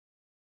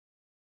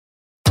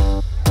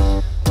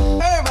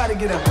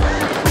get up.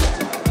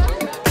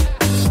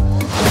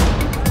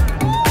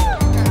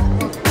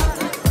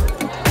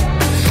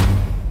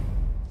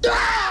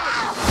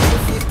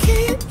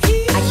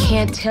 I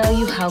can't tell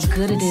you how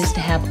good it is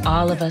to have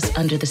all of us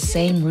under the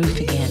same roof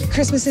again.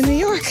 Christmas in New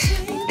York.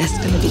 That's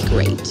gonna be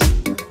great.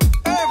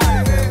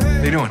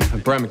 How you doing? I'm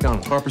Brian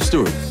McDonald, Harper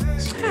Stewart.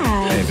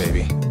 Hi. Hey,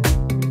 baby.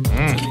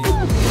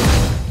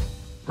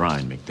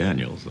 Brian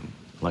McDaniels. I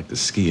like to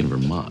ski in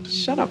Vermont.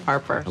 Shut up,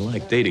 Harper. I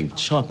like dating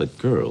chocolate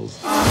girls.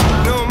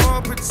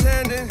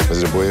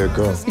 Was it a boy or a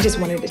girl? We just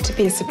wanted it to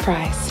be a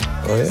surprise.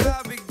 Oh,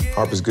 yeah?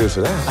 Harper's good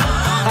for that.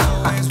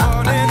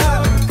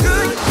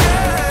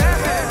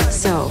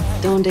 So,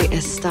 donde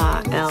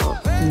está el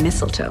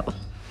mistletoe?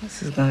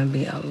 This is gonna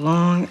be a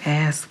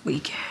long-ass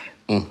weekend.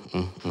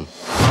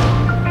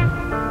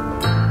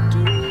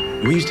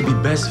 We used to be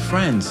best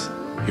friends.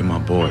 You're my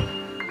boy,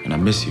 and I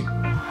miss you.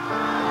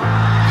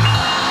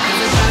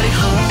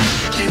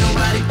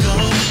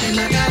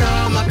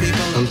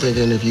 I'm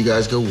thinking if you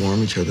guys go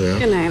warm each other up.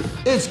 Good night.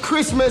 It's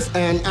Christmas,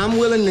 and I'm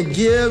willing to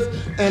give,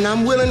 and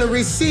I'm willing to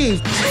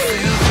receive.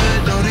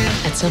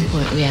 At some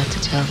point, we have to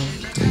tell them.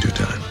 In due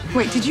time.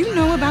 Wait, did you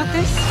know about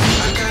this?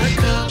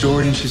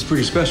 Jordan, she's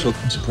pretty special.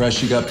 I'm surprised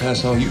she got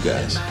past all you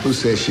guys. Who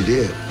said she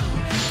did?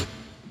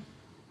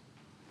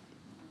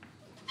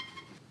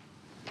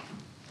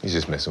 He's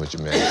just messing with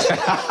your man.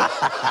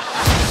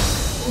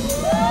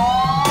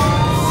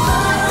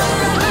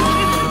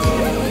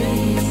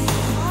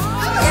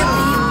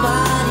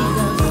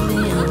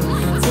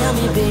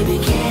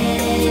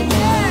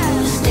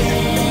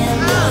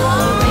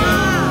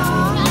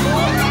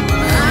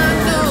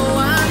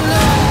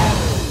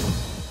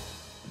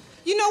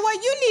 You know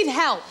what? You need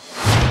help.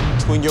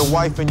 Between your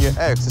wife and your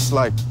ex, it's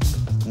like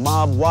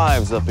mob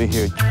wives up in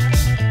here.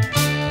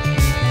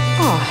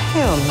 Oh,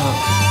 hell no.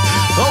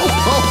 Ho,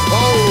 ho,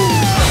 ho!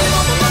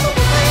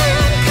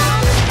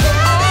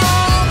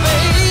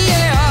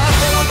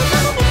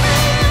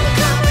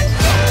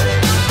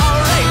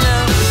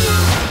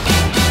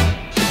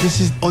 This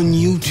is on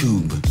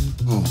YouTube.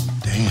 Oh,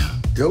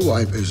 damn. Your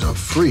wife is a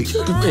freak.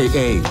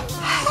 Hey.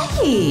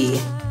 Hey,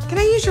 can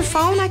I use your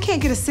phone? I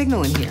can't get a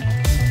signal in here.